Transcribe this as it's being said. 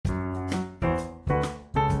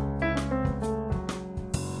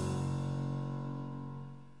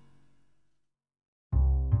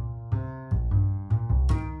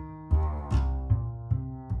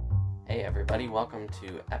everybody. Welcome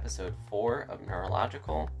to episode 4 of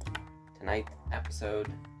Neurological. Tonight's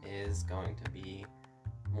episode is going to be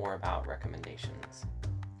more about recommendations.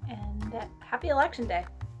 And happy election day.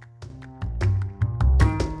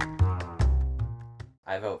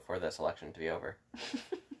 I vote for this election to be over.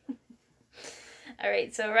 All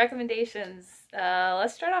right, so recommendations.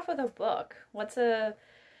 Let's start off with a book. What's a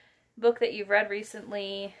book that you've read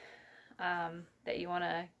recently that you want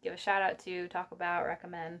to give a shout out to, talk about,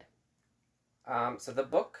 recommend? So the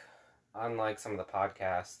book, unlike some of the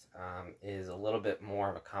podcasts, is a little bit more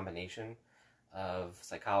of a combination of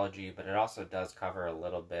psychology, but it also does cover a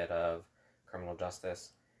little bit of criminal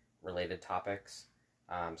justice related topics.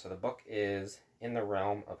 So the book is In the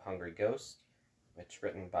Realm of Hungry Ghosts. It's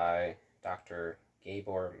written by Dr.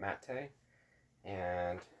 Gabor Mate,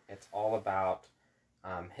 and it's all about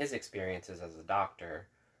his experiences as a doctor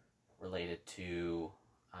related to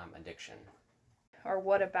addiction. Or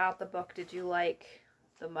what about the book did you like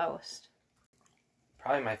the most?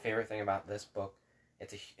 Probably my favorite thing about this book,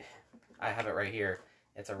 I have it right here.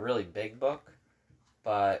 It's a really big book,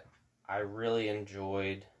 but I really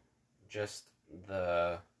enjoyed just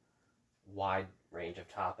the wide range of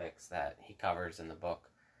topics that he covers in the book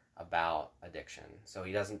about addiction. So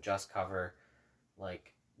he doesn't just cover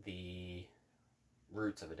like the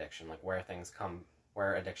roots of addiction, like where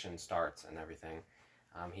addiction starts and everything.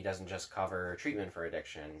 He doesn't just cover treatment for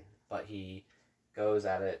addiction, but he goes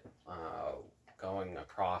at it going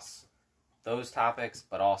across those topics,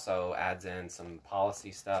 but also adds in some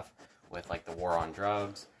policy stuff with like the war on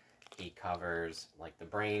drugs. He covers like the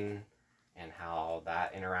brain and how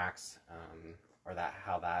that interacts,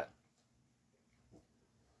 how that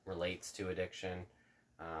relates to addiction.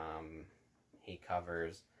 He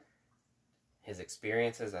covers his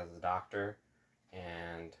experiences as a doctor,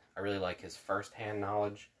 and I really like his first-hand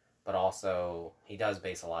knowledge, but also he does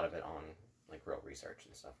base a lot of it on like real research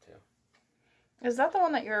and stuff too. Is that the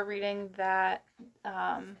one that you were reading that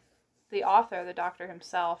the author, the doctor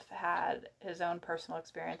himself, had his own personal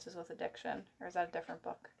experiences with addiction, or is that a different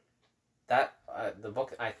book? That the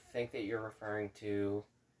book I think that you're referring to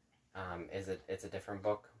it's a different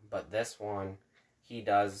book, but this one he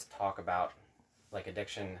does talk about like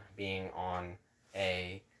addiction being on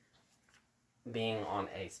a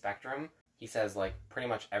spectrum. He says like pretty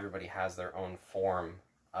much everybody has their own form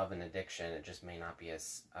of an addiction. It just may not be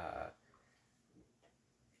as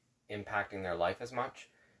impacting their life as much.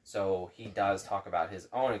 So he does talk about his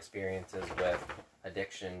own experiences with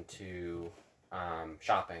addiction to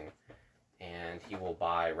shopping, and he will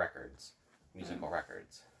buy records, musical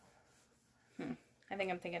records. I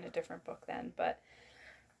think I'm thinking a different book then, but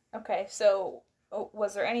okay. So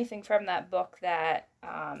was there anything from that book that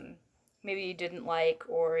maybe you didn't like,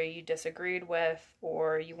 or you disagreed with,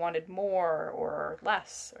 or you wanted more or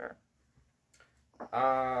less, or?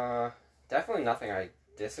 Definitely nothing I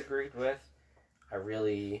disagreed with.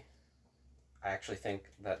 I actually think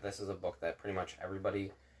that this is a book that pretty much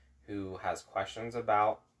everybody who has questions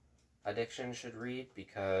about addiction should read,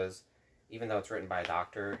 because even though it's written by a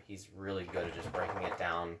doctor, he's really good at just breaking it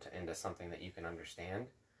down into something that you can understand.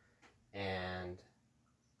 And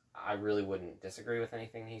I really wouldn't disagree with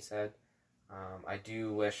anything he said. I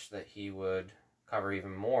do wish that he would cover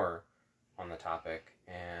even more on the topic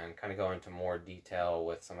and kind of go into more detail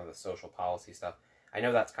with some of the social policy stuff. I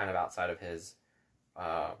know that's kind of outside of his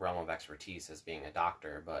realm of expertise as being a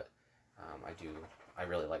doctor, but I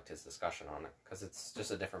really liked his discussion on it, because it's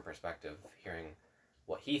just a different perspective, hearing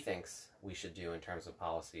what he thinks we should do in terms of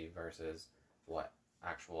policy versus what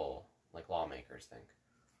actual like lawmakers think.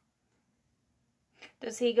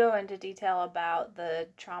 Does he go into detail about the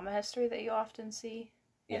trauma history that you often see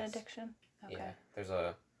in Yes. addiction? Okay. Yeah, there's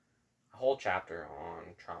a whole chapter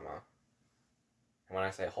on trauma. And when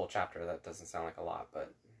I say a whole chapter, that doesn't sound like a lot,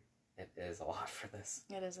 but it is a lot for this.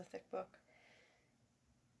 It is a thick book.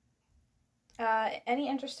 Any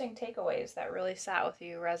interesting takeaways that really sat with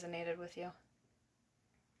you, resonated with you?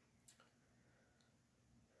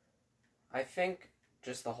 I think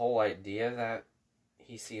just the whole idea that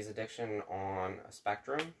he sees addiction on a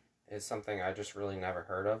spectrum is something I just really never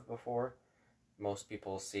heard of before. Most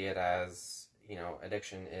people see it as,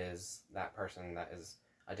 addiction is that person that is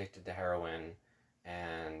addicted to heroin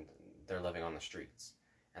and they're living on the streets.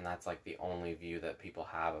 And that's like the only view that people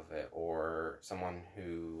have of it, or someone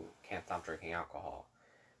who can't stop drinking alcohol.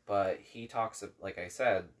 But he talks, like I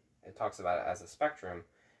said, it talks about it as a spectrum.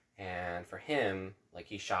 And for him, like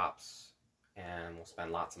he shops and will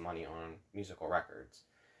spend lots of money on musical records.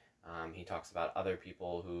 He talks about other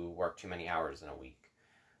people who work too many hours in a week.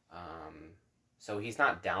 So he's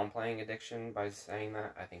not downplaying addiction by saying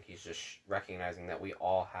that. I think he's just recognizing that we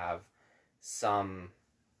all have some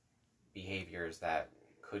behaviors that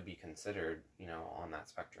could be considered, on that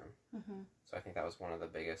spectrum. Mm-hmm. So I think that was one of the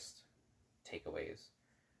biggest takeaways.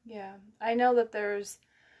 Yeah, I know that there's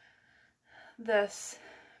this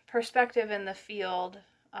perspective in the field,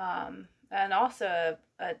 and also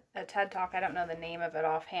a TED Talk. I don't know the name of it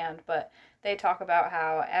offhand, but they talk about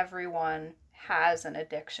how everyone has an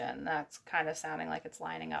addiction. That's kind of sounding like it's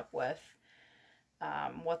lining up with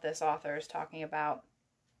what this author is talking about.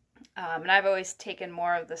 And I've always taken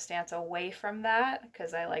more of the stance away from that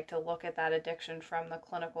because I like to look at that addiction from the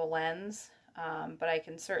clinical lens. But I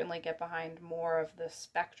can certainly get behind more of the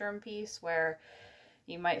spectrum piece where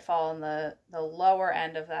you might fall in the lower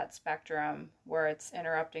end of that spectrum where it's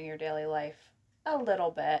interrupting your daily life a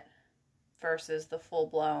little bit versus the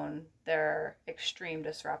full-blown, there are extreme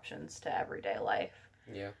disruptions to everyday life.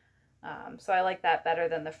 Yeah. So I like that better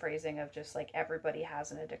than the phrasing of just like everybody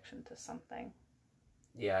has an addiction to something.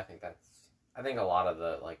 Yeah, I think a lot of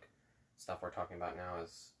the stuff we're talking about now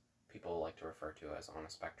is people like to refer to as on a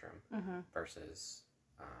spectrum, mm-hmm. versus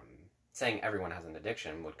saying everyone has an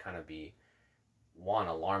addiction would kind of be, one,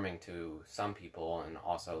 alarming to some people, and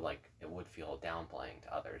also it would feel downplaying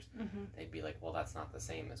to others. Mm-hmm. They'd be like, well, that's not the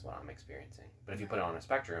same as what I'm experiencing. But if you put it on a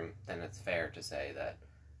spectrum, then it's fair to say that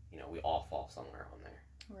we all fall somewhere on there.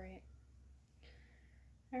 Right.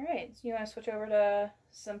 All right. So you want to switch over to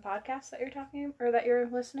some podcasts that you're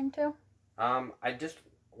listening to? I just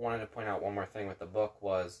wanted to point out one more thing with the book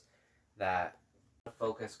was that the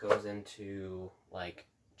focus goes into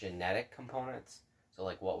genetic components. So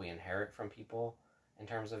what we inherit from people in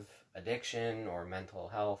terms of addiction or mental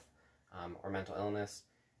health, or mental illness,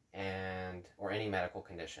 or any medical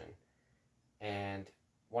condition. And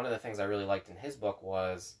one of the things I really liked in his book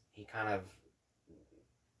was he kind of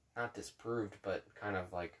not disproved, but kind of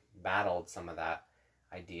battled some of that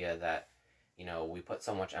idea that, we put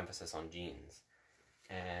so much emphasis on genes,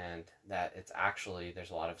 and that it's actually,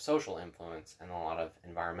 there's a lot of social influence and a lot of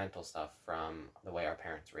environmental stuff from the way our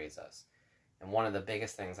parents raise us. And one of the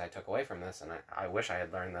biggest things I took away from this, and I wish I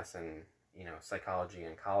had learned this in, psychology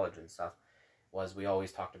in college and stuff, was we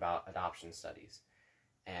always talked about adoption studies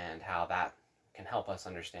and how that can help us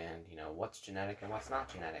understand, what's genetic and what's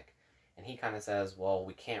not genetic. And he kind of says, well,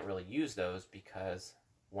 we can't really use those because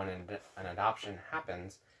when an adoption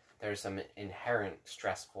happens, there's some inherent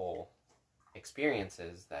stressful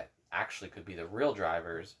experiences that actually could be the real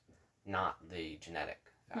drivers, not the genetic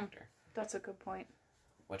factor. That's a good point.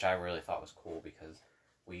 Which I really thought was cool because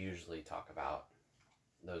we usually talk about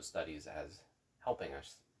those studies as helping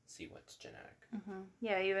us see what's genetic. Mm-hmm.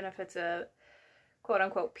 Yeah, even if it's a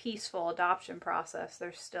quote-unquote peaceful adoption process,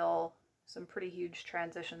 there's still some pretty huge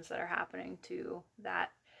transitions that are happening to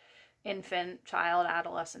that infant, child,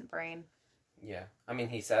 adolescent brain. Yeah. I mean,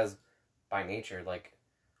 he says by nature,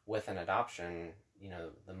 with an adoption,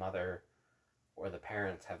 the mother or the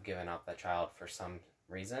parents have given up the child for some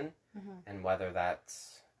reason. Mm-hmm. And whether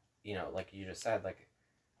that's, like you just said,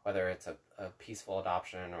 whether it's a peaceful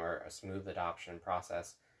adoption or a smooth adoption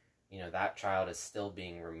process, that child is still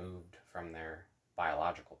being removed from their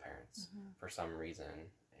biological parents for some reason.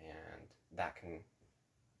 And that can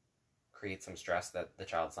create some stress that the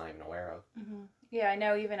child's not even aware of. Mm-hmm. Yeah, I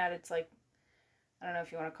know even at its, I don't know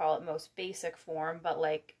if you want to call it most basic form, but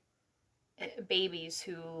babies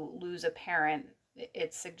who lose a parent,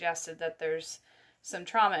 it's suggested that there's some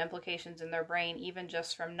trauma implications in their brain, even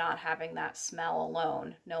just from not having that smell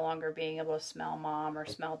alone, no longer being able to smell mom or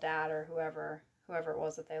smell dad or whoever it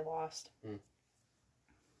was that they lost.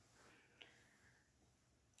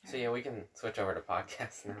 So yeah, we can switch over to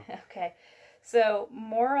podcasts now. Okay. So,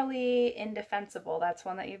 Morally Indefensible, that's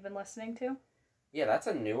one that you've been listening to? Yeah, that's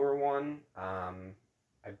a newer one.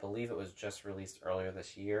 I believe it was just released earlier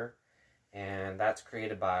this year. And that's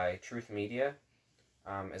created by Truth Media,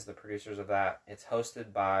 is the producers of that. It's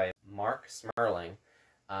hosted by Mark Smerling,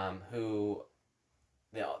 who,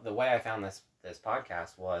 the way I found this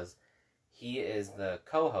podcast was, he is the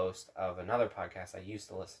co-host of another podcast I used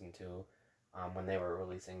to listen to when they were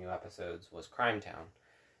releasing new episodes, was Crime Town.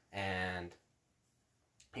 And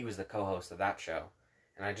he was the co-host of that show.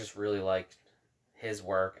 And I just really liked his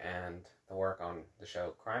work and the work on the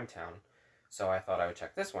show Crime Town. So I thought I would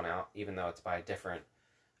check this one out, even though it's by a different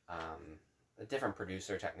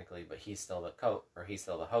producer technically, but he's still the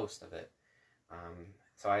host of it.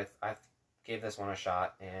 So I gave this one a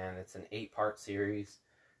shot, and it's an 8-part series.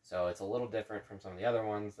 So it's a little different from some of the other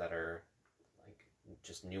ones that are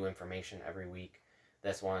just new information every week.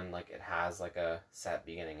 This one, it has a set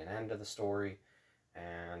beginning and end of the story,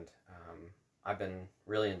 and I've been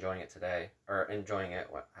really enjoying it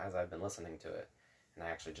as I've been listening to it, and I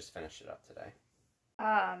actually just finished it up today.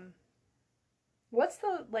 What's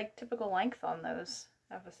the typical length on those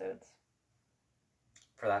episodes?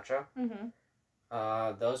 For that show?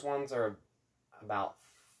 Mm-hmm. Those ones are about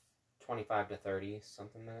 25 to 30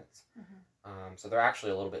 something minutes. Mm-hmm. So they're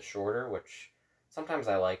actually a little bit shorter, which sometimes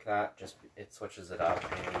I like that. Just it switches it up,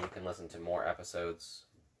 and you can listen to more episodes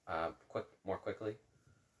more quickly.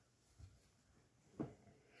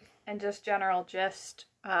 And just general gist,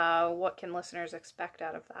 what can listeners expect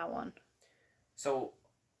out of that one? So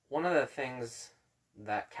one of the things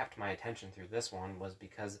that kept my attention through this one was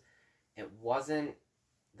because it wasn't,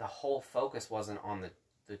 the whole focus wasn't on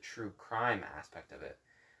the true crime aspect of it.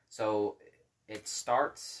 So it's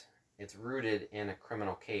rooted in a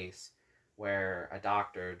criminal case where a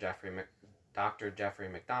doctor, Dr. Jeffrey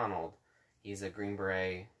McDonald, he's a Green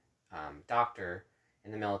Beret doctor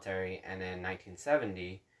in the military, and in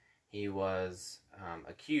 1970 he was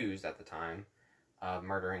accused at the time of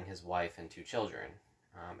murdering his wife and 2 children.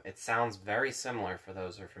 It sounds very similar for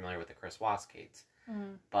those who are familiar with the Chris Watts case,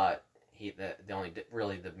 but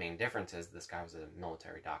the main difference is this guy was a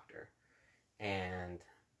military doctor, and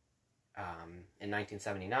in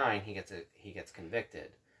 1979 he gets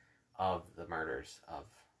convicted of the murders of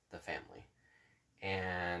the family,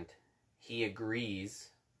 and he agrees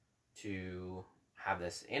to have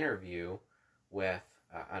this interview with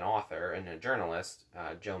an author and a journalist,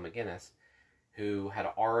 Joe McGinnis, who had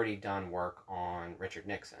already done work on Richard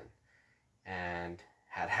Nixon and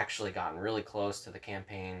had actually gotten really close to the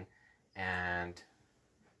campaign and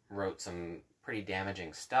wrote some pretty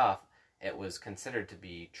damaging stuff. It was considered to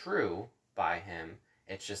be true by him.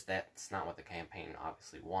 It's just that's not what the campaign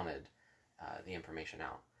obviously wanted, the information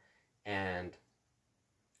out. And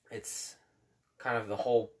it's kind of the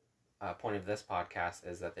whole point of this podcast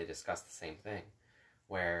is that they discuss the same thing,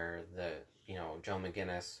 where Joe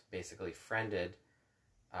McGinnis basically friended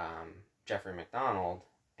Jeffrey McDonald,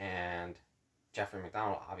 and Jeffrey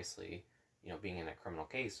McDonald, obviously, being in a criminal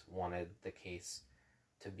case, wanted the case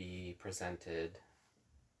to be presented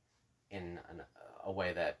in a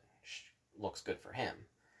way that looks good for him.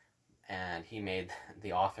 And he made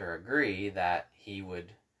the author agree that he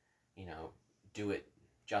would, do it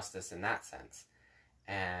justice in that sense.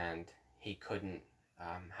 And he couldn't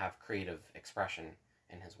have creative expression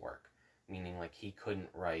in his work. Meaning, he couldn't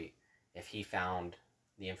write, if he found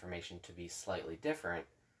the information to be slightly different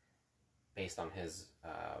based on his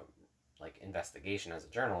investigation as a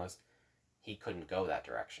journalist, he couldn't go that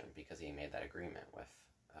direction because he made that agreement with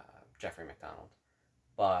Jeffrey McDonald.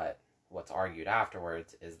 But what's argued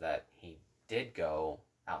afterwards is that he did go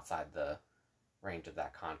outside the range of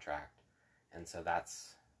that contract, and so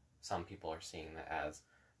some people are seeing that as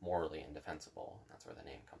morally indefensible. That's where the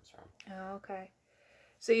name comes from. Oh, okay.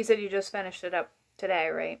 So you said you just finished it up today,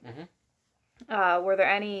 right? Mm-hmm. Were there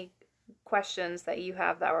any questions that you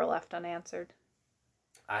have that were left unanswered?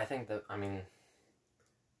 I think the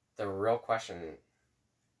real question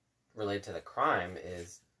related to the crime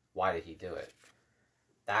is, why did he do it?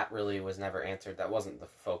 That really was never answered. That wasn't the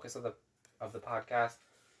focus of the podcast.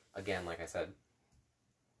 Again, like I said,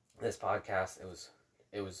 this podcast,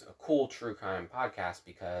 it was a cool true crime podcast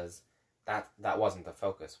because that wasn't the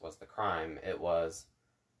focus, was the crime. It was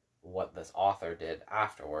what this author did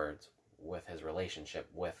afterwards with his relationship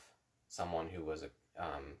with someone who was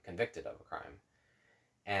convicted of a crime.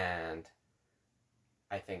 And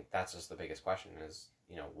I think that's just the biggest question is,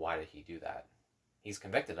 why did he do that? He's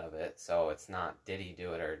convicted of it, so it's not did he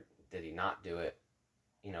do it or did he not do it.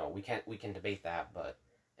 We can debate that, but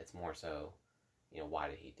it's more so, why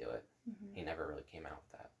did he do it? Mm-hmm. He never really came out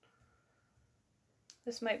with that.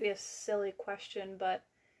 This might be a silly question, but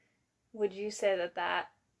would you say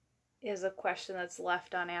that is a question that's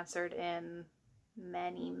left unanswered in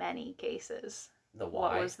many, many cases? The why?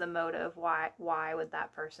 What was the motive? Why would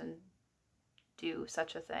that person do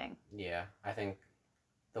such a thing? Yeah, I think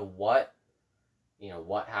the what,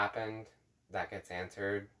 what happened, that gets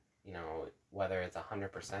answered, whether it's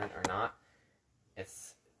 100% or not,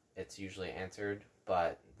 it's usually answered,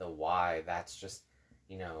 but the why, that's just,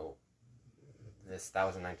 that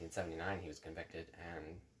was in 1979, he was convicted,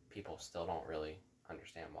 and people still don't really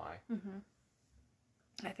understand why. Mm-hmm.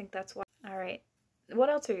 I think that's why. All right. What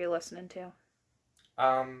else are you listening to?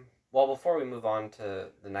 Well, before we move on to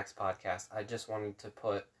the next podcast, I just wanted to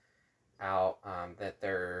put out that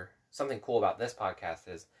something cool about this podcast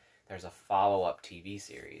is there's a follow-up TV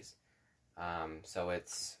series. So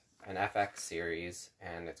it's an FX series,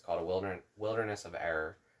 and it's called A Wilderness of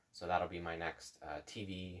Error. So that'll be my next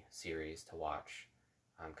TV series to watch,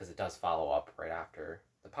 because it does follow up right after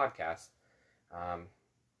the podcast.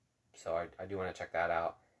 So I do want to check that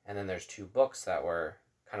out. And then there's 2 books that were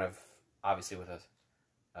kind of, obviously with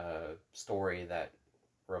a story that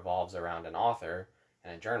revolves around an author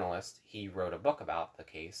and a journalist. He wrote a book about the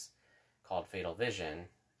case called Fatal Vision,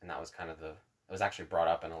 and that was kind of it was actually brought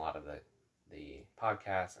up in a lot of the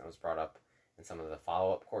podcasts, and it was brought up in some of the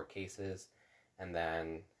follow-up court cases. And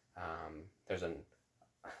then there's a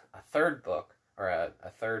third book, or a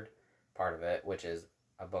third part of it, which is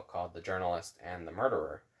a book called The Journalist and the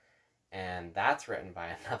Murderer. And that's written by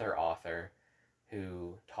another author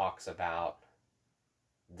who talks about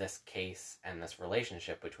this case and this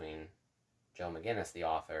relationship between Joe McGinnis, the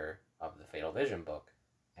author of the Fatal Vision book,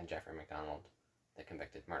 and Jeffrey MacDonald, the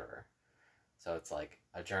convicted murderer. So it's like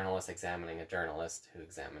a journalist examining a journalist who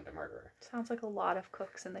examined a murderer. Sounds like a lot of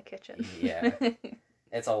cooks in the kitchen. Yeah.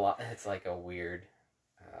 It's a lot. It's like a weird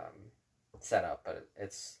setup, but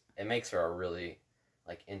it makes for a really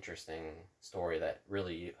like interesting story that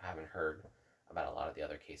really you haven't heard about a lot of the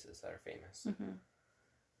other cases that are famous. Mm-hmm.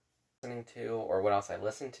 Listening to, or what else I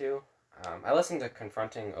listened to? I listened to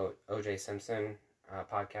Confronting O.J. Simpson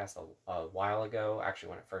podcast a while ago, actually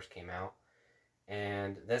when it first came out.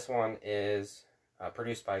 And this one is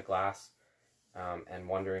produced by Glass and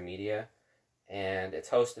Wondery Media, and it's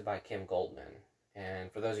hosted by Kim Goldman.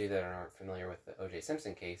 And for those of you that aren't familiar with the O.J.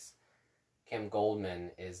 Simpson case, Kim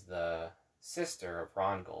Goldman is the sister of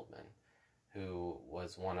Ron Goldman, who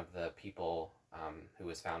was one of the people who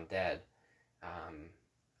was found dead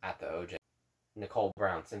at the O.J. Nicole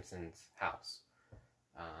Brown Simpson's house.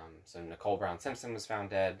 So Nicole Brown Simpson was found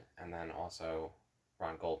dead, and then also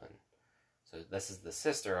Ron Goldman. So this is the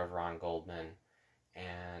sister of Ron Goldman,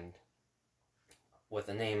 and with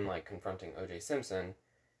a name like Confronting O.J. Simpson,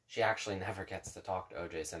 she actually never gets to talk to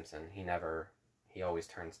O.J. Simpson. He always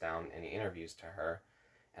turns down any interviews to her,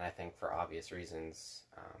 and I think for obvious reasons,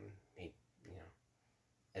 he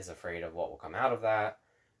is afraid of what will come out of that,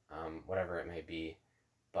 whatever it may be.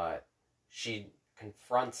 But she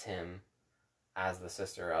confronts him as the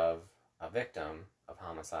sister of a victim of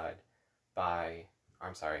homicide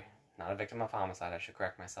not a victim of homicide, I should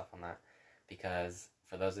correct myself on that, because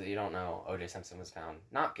for those of you who don't know, O.J. Simpson was found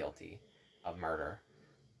not guilty of murder,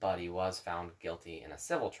 but he was found guilty in a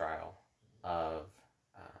civil trial of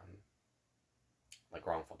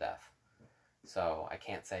wrongful death. So I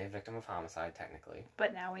can't say a victim of homicide technically.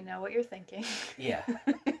 But now we know what you're thinking. Yeah.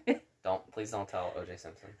 Please don't tell O.J.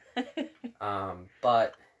 Simpson.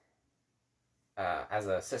 But as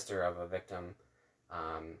a sister of a victim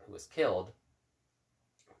who was killed,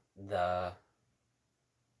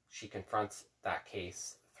 she confronts that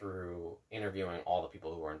case through interviewing all the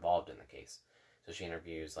people who were involved in the case. So she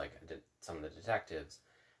interviews some of the detectives,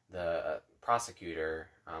 the prosecutor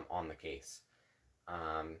on the case.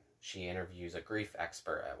 She interviews a grief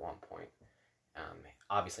expert at one point.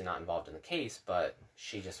 Obviously not involved in the case, but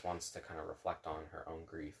she just wants to kind of reflect on her own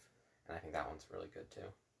grief. And I think that one's really good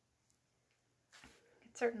too.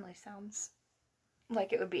 It certainly sounds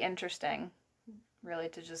like it would be interesting, really,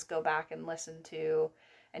 to just go back and listen to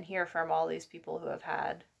and hear from all these people who have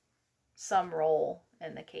had some role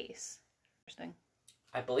in the case. Interesting.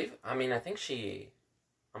 I'm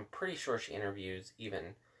pretty sure she interviews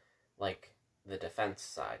even the defense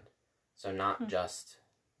side. So not just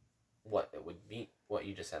what it would be, what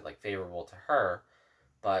you just said, favorable to her,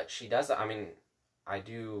 but she does, I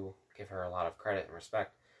do give her a lot of credit and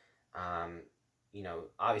respect.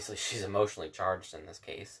 Obviously she's emotionally charged in this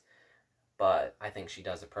case, but I think she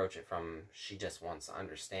does approach it from, she just wants to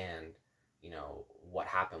understand, what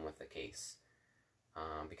happened with the case.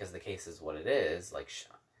 Because the case is what it is.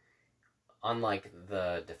 Unlike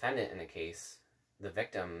the defendant in the case, the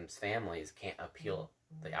victims' families can't appeal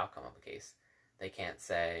the outcome of the case. They can't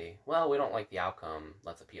say, well, we don't like the outcome,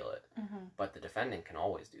 let's appeal it. Mm-hmm. But the defendant can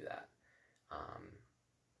always do that.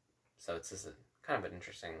 So it's just kind of an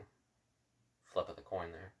interesting flip of the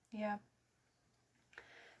coin there. Yeah.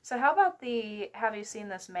 So how about the Have You Seen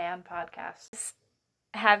This Man podcast?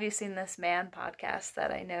 Have You Seen This Man podcast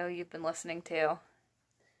that I know you've been listening to?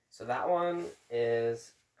 So that one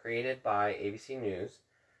is created by ABC News.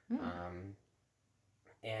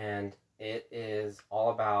 And it is all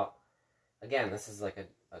about, again, this is a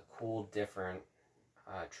cool, different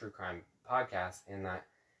true crime podcast in that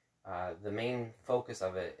the main focus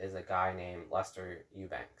of it is a guy named Lester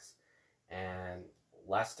Eubanks. And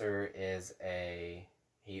Lester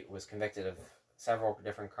he was convicted of several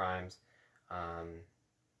different crimes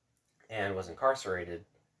and was incarcerated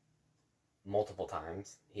multiple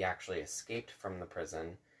times. He actually escaped from the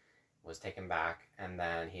prison, was taken back, and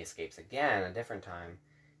then he escapes again a different time.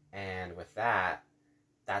 And with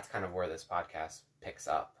that's kind of where this podcast picks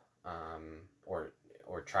up, or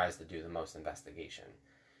tries to do the most investigation.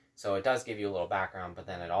 So it does give you a little background, but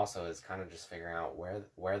then it also is kind of just figuring out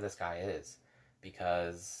where this guy is,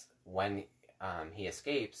 because when he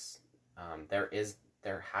escapes,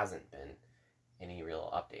 there hasn't been any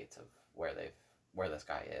real updates of where this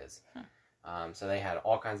guy is. So they had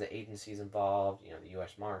all kinds of agencies involved, the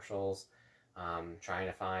U.S. Marshals, trying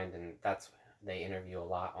to find, and they interview a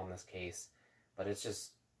lot on this case, but it's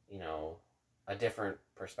just, a different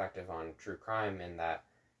perspective on true crime in that,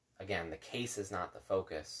 again, the case is not the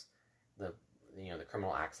focus. The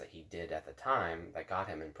criminal acts that he did at the time that got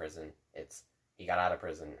him in prison, he got out of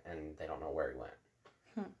prison and they don't know where he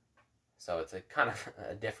went. So it's a kind of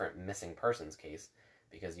a different missing persons case,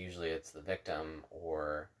 because usually it's the victim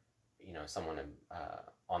or someone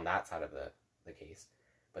on that side of the case,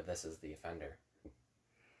 but this is the offender.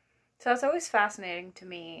 So it's always fascinating to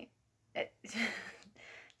me,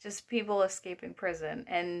 just people escaping prison.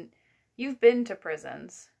 And you've been to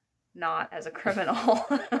prisons, not as a criminal,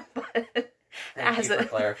 but Thank you for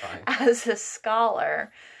clarifying. As a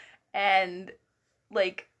scholar. And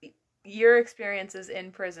like, your experiences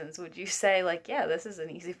in prisons, would you say like, yeah, this is an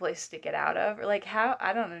easy place to get out of? Or like, how?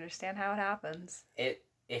 I don't understand how it happens.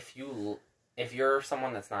 If you're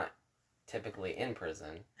someone that's not typically in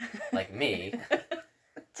prison, like me,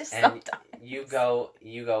 just and sometimes you go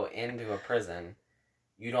into a prison,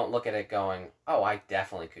 you don't look at it going, oh, I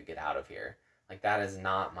definitely could get out of here. Like, that was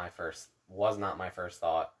not my first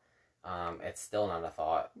thought. It's still not a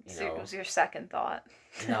thought. So it was your second thought.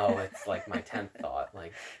 No, it's like my 10th thought.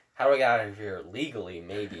 Like, how do I get out of here legally?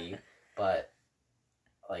 Maybe, but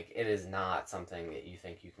like, it is not something that you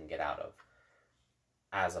think you can get out of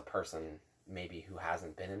as a person, maybe who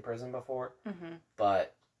hasn't been in prison before. Mm-hmm.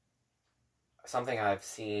 But something I've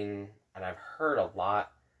seen and I've heard a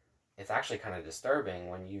lot, it's actually kind of disturbing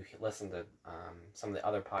when you listen to some of the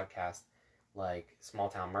other podcasts, like Small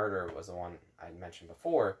Town Murder was the one I mentioned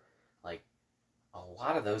before. Like, a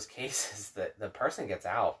lot of those cases that the person gets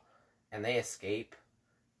out and they escape,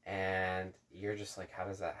 and you're just like, how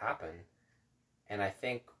does that happen? And I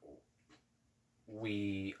think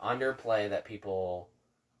we underplay that people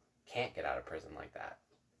can't get out of prison like that.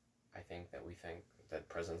 I think that we think that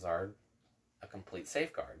prisons are a complete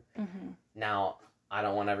safeguard. Mm-hmm. Now, I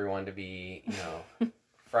don't want everyone to be,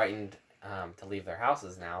 frightened to leave their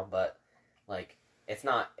houses now, but like, it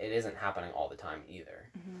isn't happening all the time either.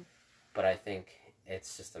 Mm-hmm. But I think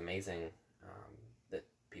it's just amazing that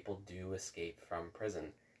people do escape from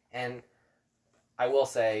prison. And I will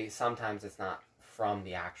say, sometimes it's not from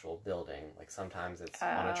the actual building. Like, sometimes it's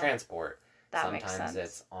on a transport. That makes sense. Sometimes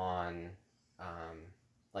it's on,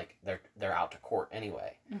 like, they're out to court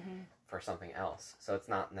anyway for something else. So it's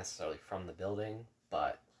not necessarily from the building,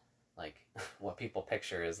 but, like, what people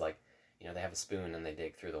picture is, like, they have a spoon and they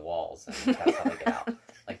dig through the walls and that's how they get out.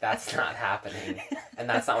 Like, that's not happening. And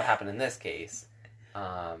that's not what happened in this case.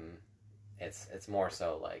 It's more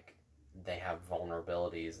so, like, they have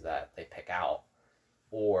vulnerabilities that they pick out.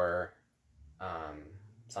 Or,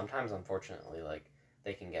 sometimes, unfortunately, like,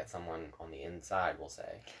 they can get someone on the inside, we'll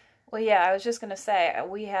say. Well, yeah, I was just going to say,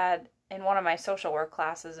 we had, in one of my social work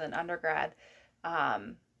classes in undergrad,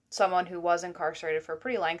 someone who was incarcerated for a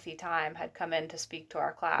pretty lengthy time had come in to speak to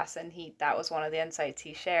our class, and that was one of the insights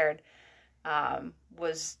he shared,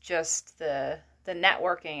 was just the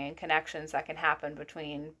networking and connections that can happen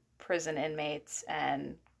between prison inmates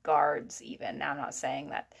and guards even. Now, I'm not saying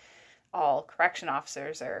that all correction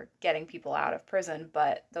officers are getting people out of prison,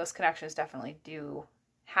 but those connections definitely do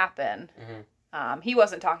happen. Mm-hmm. He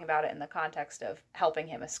wasn't talking about it in the context of helping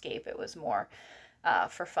him escape. It was more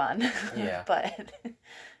for fun. Yeah. But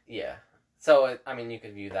yeah. So, I mean, you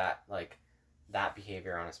could view that, like, that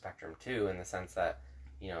behavior on a spectrum, too, in the sense that,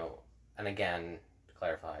 and again, to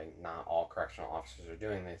clarify, not all correctional officers are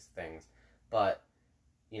doing these things, but,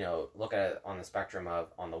 look at it on the spectrum of,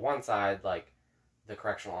 on the one side, like, the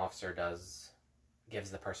correctional officer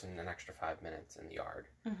gives the person an extra 5 minutes in the yard,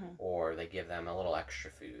 or they give them a little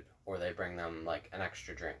extra food, or they bring them, like, an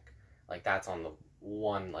extra drink. Like, that's on the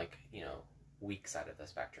one, like, weak side of the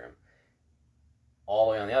spectrum. All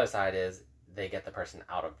the way on the other side is they get the person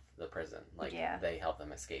out of the prison. Like, they help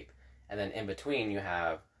them escape. And then in between, you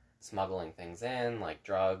have smuggling things in, like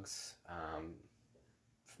drugs,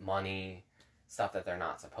 money, stuff that they're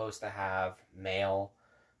not supposed to have, mail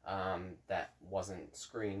that wasn't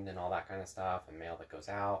screened and all that kind of stuff, and mail that goes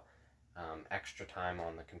out, extra time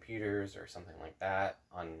on the computers or something like that,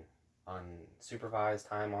 unsupervised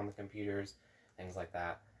time on the computers, things like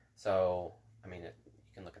that. So, I mean, you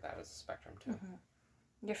can look at that as a spectrum, too. Mm-hmm.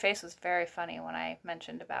 Your face was very funny when I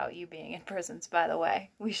mentioned about you being in prisons, by the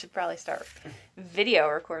way. We should probably start video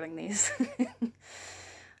recording these.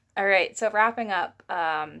 All right, so wrapping up,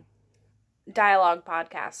 Dialogue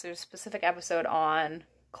podcast. There's a specific episode on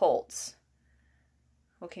cults.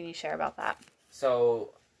 What can you share about that?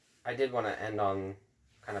 So, I did want to end on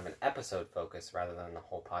kind of an episode focus rather than the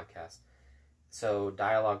whole podcast. So,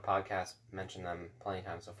 Dialogue podcast, mentioned them plenty of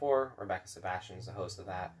times before. Rebecca Sebastian is the host of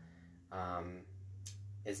that.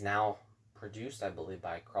 Is now produced, I believe,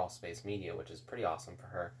 by Crawl Space Media, which is pretty awesome for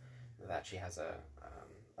her, that she has a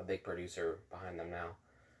big producer behind them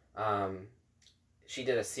now. She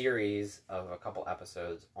did a series of a couple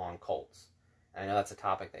episodes on cults. And I know that's a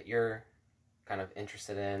topic that you're kind of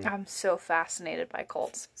interested in. I'm so fascinated by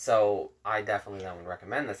cults. So I definitely then would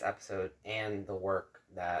recommend this episode and the work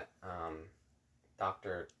that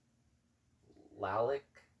Dr. Lalick,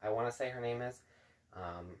 I want to say her name is.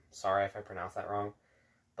 Sorry if I pronounced that wrong.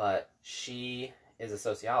 But she is a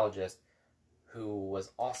sociologist who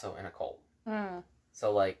was also in a cult.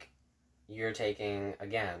 So, like, you're taking,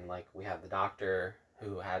 again, like, we have the doctor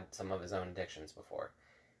who had some of his own addictions before.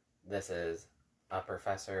 This is a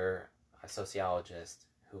professor, a sociologist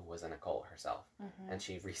who was in a cult herself. And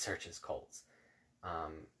she researches cults.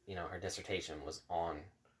 Her dissertation was on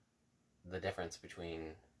the difference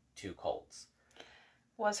between two cults.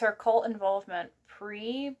 Was her cult involvement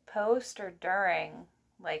pre, post, or during,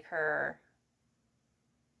 like, her,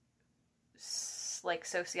 like,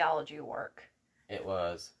 sociology work? It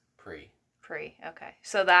was pre. Okay.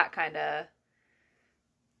 So that kind of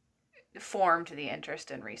formed the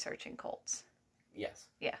interest in researching cults. Yes.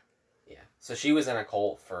 Yeah. So she was in a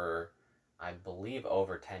cult for, I believe,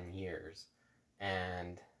 over 10 years.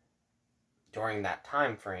 And during that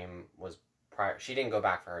time frame was prior. She didn't go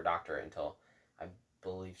back for her doctorate until, I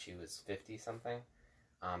believe, she was 50-something.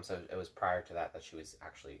 So it was prior to that she was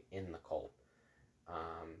actually in the cult.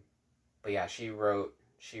 But yeah, she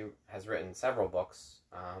has written several books,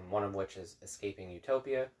 one of which is Escaping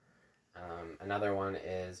Utopia. Another one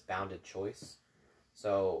is Bounded Choice.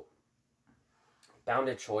 So,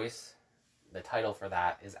 Bounded Choice, the title for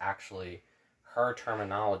that is actually her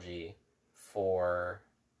terminology for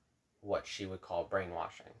what she would call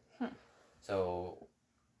brainwashing. So,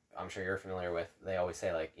 I'm sure you're familiar with, they always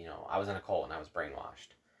say, like, I was in a cult and I was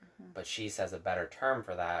brainwashed. But she says a better term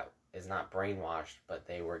for that is not brainwashed, but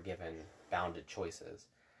they were given bounded choices.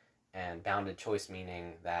 And bounded choice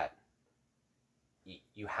meaning that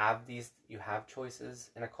you have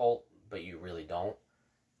choices in a cult, but you really don't,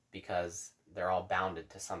 because they're all bounded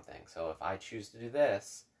to something. So if I choose to do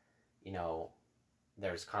this,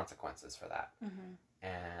 there's consequences for that.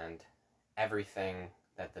 And everything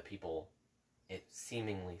that the people, it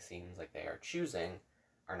seemingly seems like they are choosing,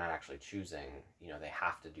 are not actually choosing. They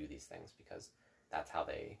have to do these things because that's how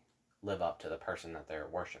they live up to the person that they're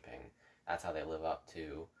worshiping. That's how they live up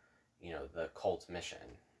to, the cult's mission.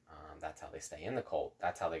 That's how they stay in the cult.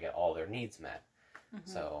 That's how they get all their needs met.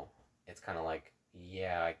 So it's kind of like,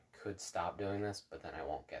 yeah, I could stop doing this, but then I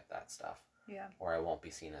won't get that stuff. Yeah. Or I won't be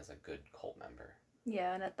seen as a good cult member.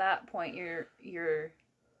 Yeah, and at that point you're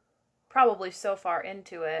probably so far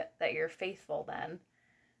into it that you're faithful then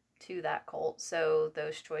to that cult, so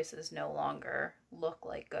those choices no longer look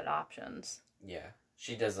like good options. Yeah.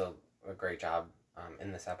 She does a great job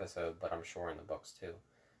in this episode, but I'm sure in the books too,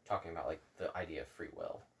 talking about, like, the idea of free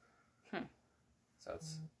will. So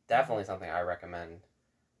it's definitely something I recommend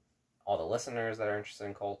all the listeners that are interested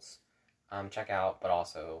in cults check out, but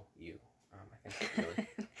also you. I think really...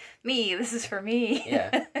 Me, this is for me.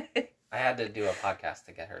 Yeah. I had to do a podcast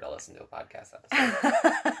to get her to listen to a podcast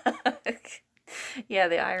episode. Yeah,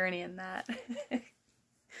 the irony in that.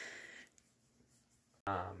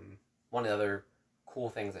 One of the other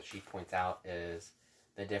cool things that she points out is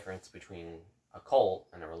the difference between a cult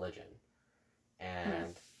and a religion.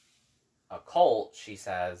 And a cult, she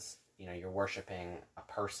says, you're worshiping a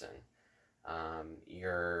person.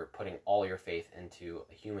 You're putting all your faith into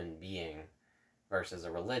a human being, versus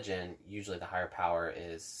a religion. Usually the higher power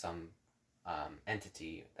is some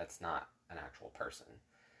entity that's not an actual person.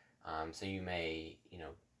 So you may,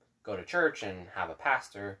 go to church and have a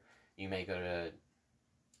pastor. You may go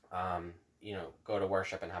to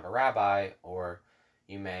worship and have a rabbi, or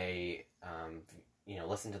you may,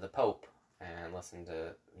 listen to the Pope and listen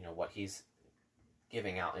to, what he's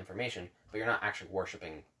giving out information, but you're not actually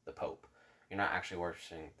worshiping the Pope. You're not actually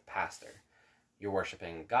worshiping the pastor. You're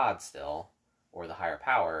worshiping God still, or the higher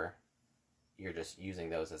power. You're just using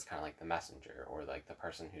those as kind of like the messenger, or like the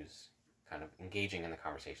person who's kind of engaging in the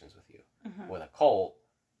conversations with you. With a cult,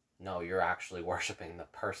 no, you're actually worshiping the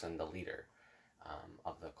person, the leader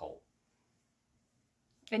of the cult.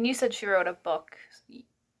 And you said she wrote a book,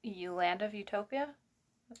 Land of Utopia?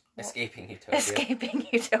 Escaping Utopia. Escaping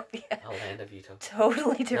Utopia. A Land of Utopia.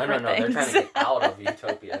 Totally different No, things. they're trying to get out of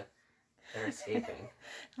Utopia. They're escaping.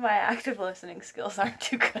 My active listening skills aren't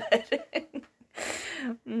too good.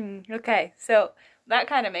 Okay, so that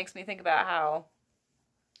kind of makes me think about how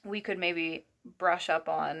we could maybe brush up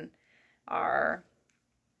on our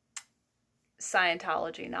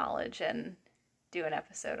Scientology knowledge and do an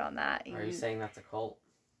episode on that. Are you saying that's a cult?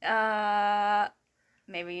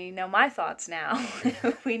 Maybe you know my thoughts now.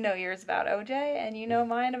 We know yours about OJ, and you know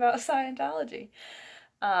mine about Scientology.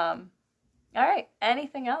 All right,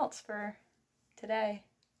 anything else for today?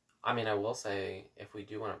 I mean, I will say, if we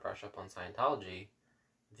do want to brush up on Scientology,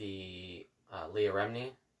 the Leah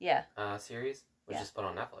Remini series was just put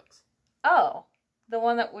on Netflix. Oh, the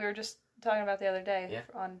one that we were just talking about the other day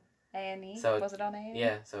on A&E? So was it on A&E?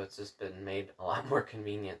 Yeah, so it's just been made a lot more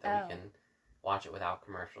convenient that we can watch it without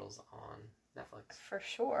commercials on Netflix. For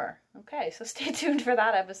sure. Okay, so stay tuned for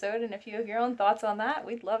that episode, and if you have your own thoughts on that,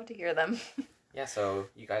 we'd love to hear them. Yeah, so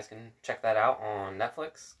you guys can check that out on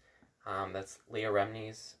Netflix. That's Leah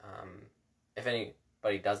Remini's. If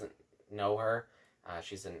anybody doesn't know her,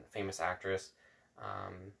 she's a famous actress,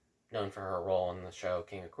 known for her role in the show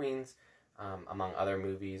King of Queens, among other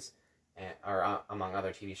movies, among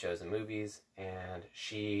other TV shows and movies. And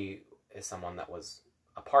she is someone that was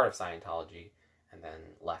a part of Scientology and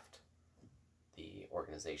then left the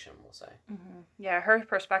organization, we'll say. Mm-hmm. Yeah, her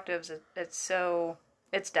perspectives,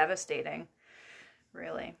 it's devastating,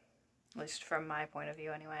 really. At least from my point of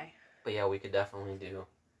view, anyway. But yeah, we could definitely do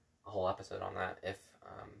a whole episode on that if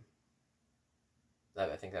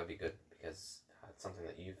I think that would be good, because it's something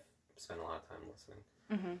that you've spent a lot of time listening.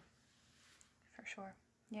 Mm-hmm. For sure.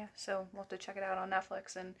 Yeah, so we'll have to check it out on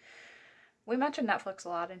Netflix. And we mentioned Netflix a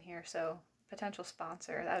lot in here, so potential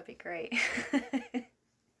sponsor, that would be great.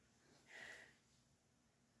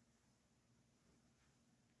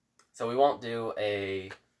 So we won't do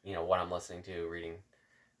what I'm listening to, reading,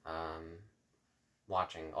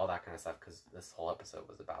 watching, all that kind of stuff, because this whole episode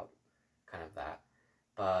was about kind of that.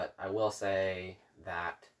 But I will say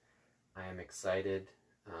that I am excited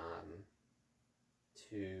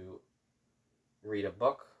to read a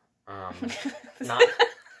book. I'm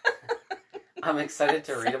excited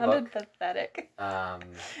to read a book. Sounded pathetic. That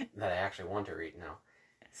I actually want to read now.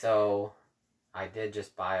 So I did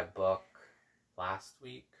just buy a book last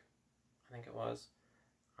week, I think it was.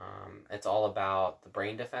 It's all about the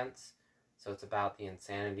brain defense. So it's about the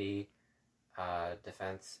insanity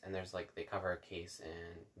defense, and there's they cover a case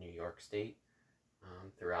in New York State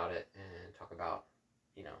throughout it, and talk about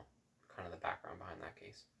kind of the background behind that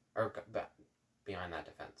case, or behind that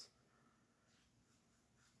defense.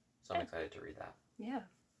 So I'm excited to read that. Yeah,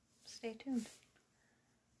 stay tuned.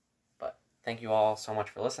 But thank you all so much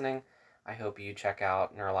for listening. I hope you check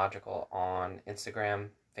out Neurological on Instagram,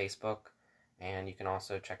 Facebook, and you can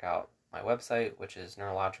also check out my website, which is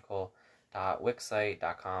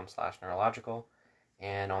neurological.wixsite.com/neurological.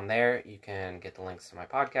 And on there, you can get the links to my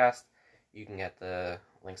podcast. You can get the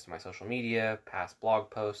links to my social media, past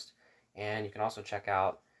blog posts, and you can also check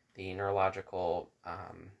out the Neurological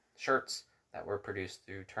shirts that were produced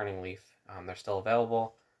through Turning Leaf. They're still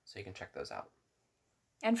available, so you can check those out.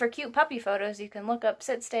 And for cute puppy photos, you can look up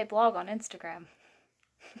Sit Stay Blog on Instagram.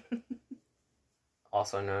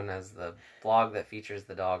 Also known as the blog that features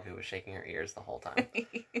the dog who was shaking her ears the whole time.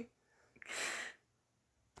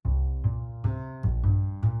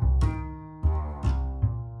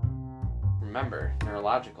 Remember,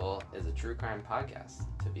 Neurological is a true crime podcast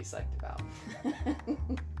to be psyched about.